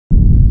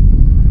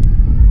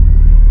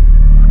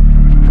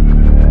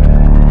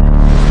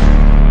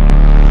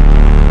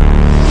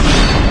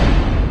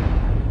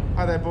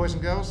boys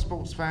and girls,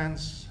 sports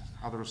fans,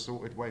 other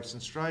assorted waifs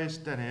and strays.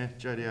 Dan here,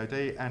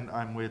 JDOD, and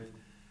I'm with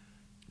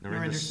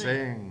Narinder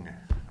Singh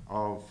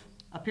of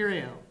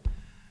Appirio.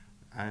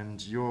 And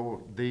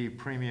you're the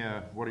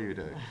premier, what do you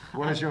do?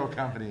 What does your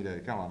company do?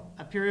 Come on.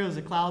 Appirio is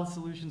a cloud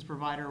solutions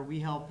provider. We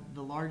help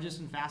the largest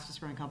and fastest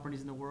growing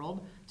companies in the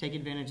world take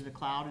advantage of the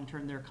cloud and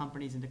turn their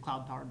companies into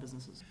cloud-powered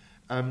businesses.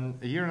 A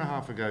year and a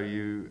half ago,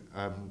 you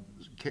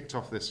kicked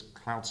off this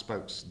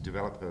CloudSpokes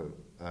developer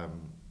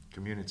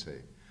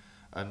community.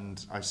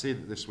 And I see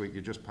that this week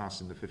you're just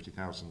passing the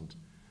 50,000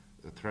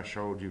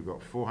 threshold. You've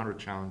got 400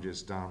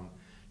 challenges done.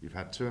 You've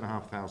had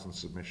 2,500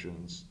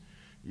 submissions.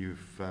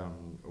 You've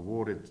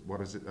awarded,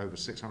 what is it, over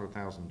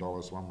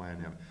 $600,000 one way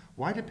and the other.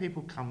 Why do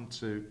people come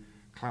to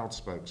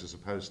CloudSpokes as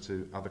opposed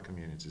to other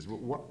communities?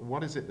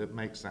 What is it that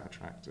makes that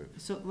attractive?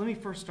 So let me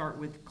first start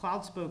with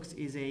CloudSpokes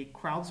is a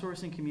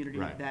crowdsourcing community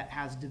that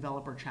has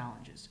developer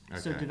challenges.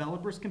 Okay. So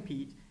developers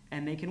compete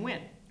and they can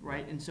win,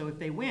 right? And so if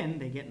they win,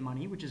 they get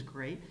money, which is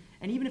great.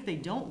 And even if they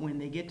don't win,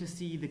 they get to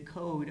see the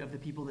code of the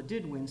people that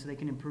did win so they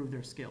can improve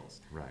their skills.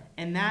 Right.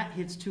 And that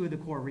hits two of the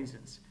core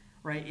reasons.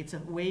 Right? It's a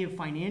way of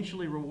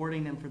financially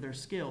rewarding them for their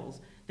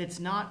skills that's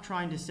not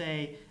trying to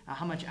say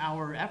how much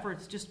hour or effort.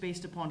 It's just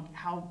based upon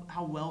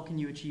how well can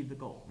you achieve the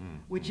goal,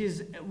 which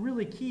is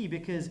really key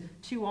because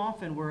too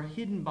often we're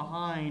hidden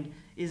behind,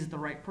 is it the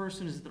right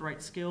person, is it the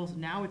right skills?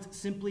 Now it's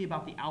simply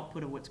about the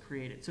output of what's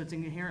created. So it's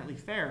inherently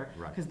fair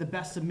because the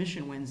best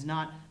submission wins,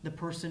 not the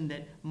person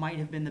that might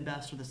have been the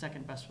best or the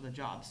second best for the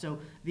job. So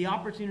the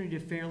opportunity to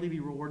fairly be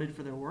rewarded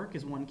for their work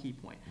is one key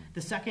point.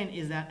 The second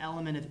is that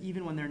element of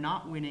even when they're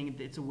not winning,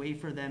 it's a way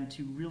for them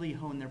to really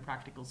hone their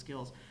practical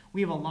skills.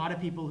 We have a lot of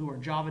people who are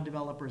Java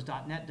developers,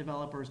 .NET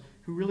developers,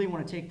 who really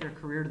want to take their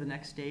career to the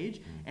next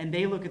stage, and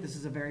they look at this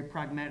as a very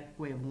pragmatic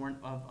way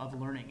of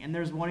learning. And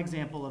there's one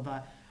example of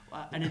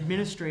an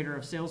administrator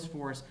of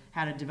Salesforce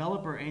had a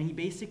developer, and he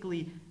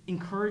basically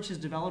encouraged his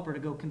developer to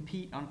go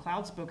compete on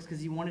CloudSpokes because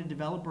he wanted a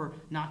developer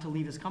not to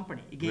leave his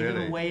company. It gave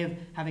him a way of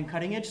having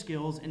cutting-edge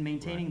skills and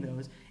maintaining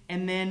those.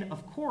 And then,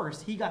 of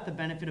course, he got the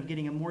benefit of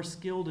getting a more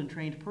skilled and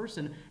trained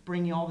person,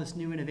 bringing all this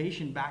new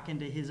innovation back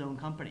into his own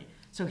company.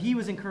 So he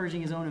was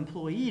encouraging his own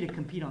employee to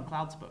compete on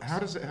CloudSpokes. How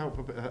does it help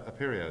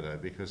Appirio, though?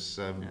 Because,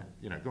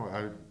 you know, go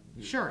on.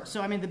 Sure.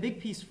 So, I mean, the big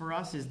piece for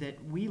us is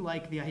that we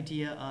like the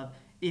idea of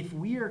if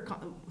we are,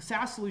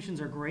 SaaS solutions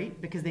are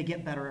great because they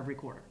get better every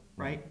quarter,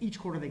 right? Each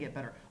quarter they get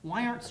better.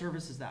 Why aren't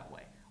services that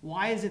way?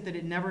 Why is it that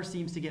it never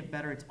seems to get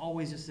better? It's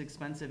always just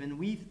expensive. And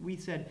we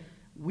said,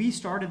 we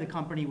started the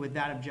company with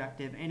that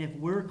objective, and if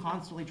we're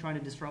constantly trying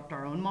to disrupt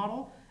our own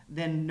model,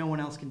 then no one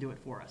else can do it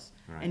for us.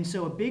 Right. And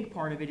so a big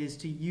part of it is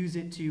to use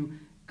it to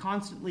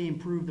constantly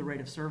improve the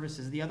rate of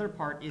services. The other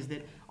part is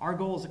that our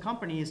goal as a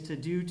company is to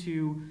do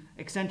to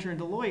Accenture and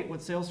Deloitte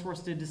what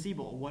Salesforce did to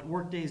Siebel, what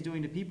Workday is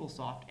doing to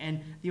PeopleSoft.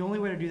 And the only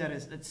way to do that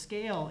is at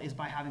scale is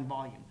by having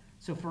volume.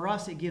 So for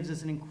us, it gives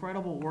us an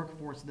incredible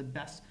workforce of the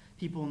best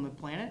people on the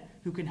planet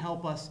who can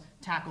help us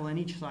tackle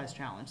any size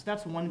challenge.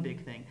 That's one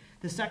big thing.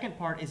 The second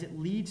part is it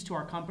leads to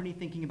our company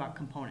thinking about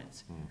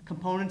components.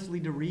 Components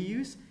lead to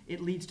reuse.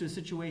 It leads to a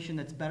situation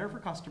that's better for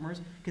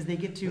customers because they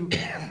get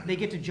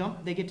to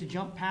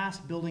jump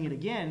past building it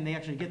again. They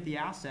actually get the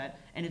asset,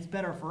 and it's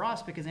better for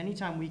us because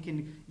anytime we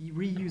can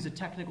reuse a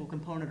technical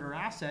component or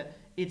asset,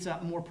 it's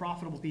a more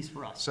profitable piece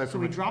for us. So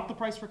we drop the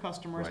price for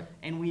customers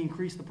and we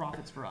increase the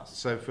profits for us.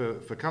 So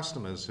for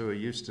customers who are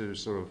used to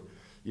sort of,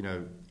 you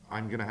know,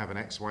 I'm going to have an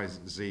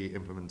XYZ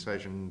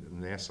implementation,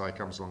 and the SI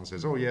comes along and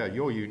says, "Oh yeah,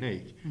 you're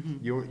unique."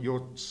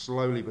 You're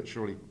slowly but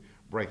surely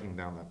breaking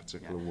down that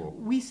particular wall.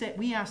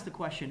 We ask the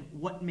question,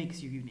 "What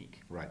makes you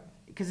unique?" Right.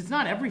 Because it's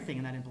not everything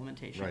in that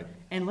implementation. Right.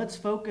 And let's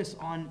focus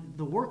on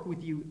the work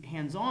with you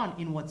hands-on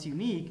in what's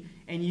unique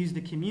and use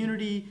the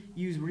community,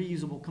 use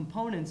reusable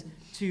components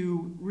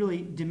to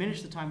really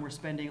diminish the time we're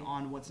spending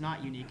on what's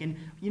not unique. And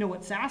you know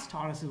what SaaS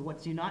taught us is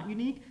what's not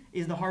unique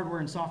is the hardware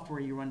and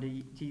software you run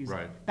to use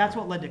it. That's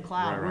what led to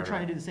cloud. We're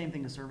trying to do the same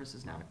thing to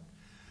services now.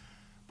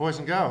 Boys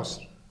and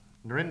girls,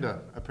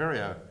 Narinder,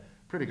 Appirio,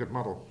 pretty good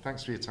model.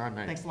 Thanks for your time,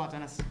 mate. Thanks a lot,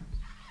 Dennis.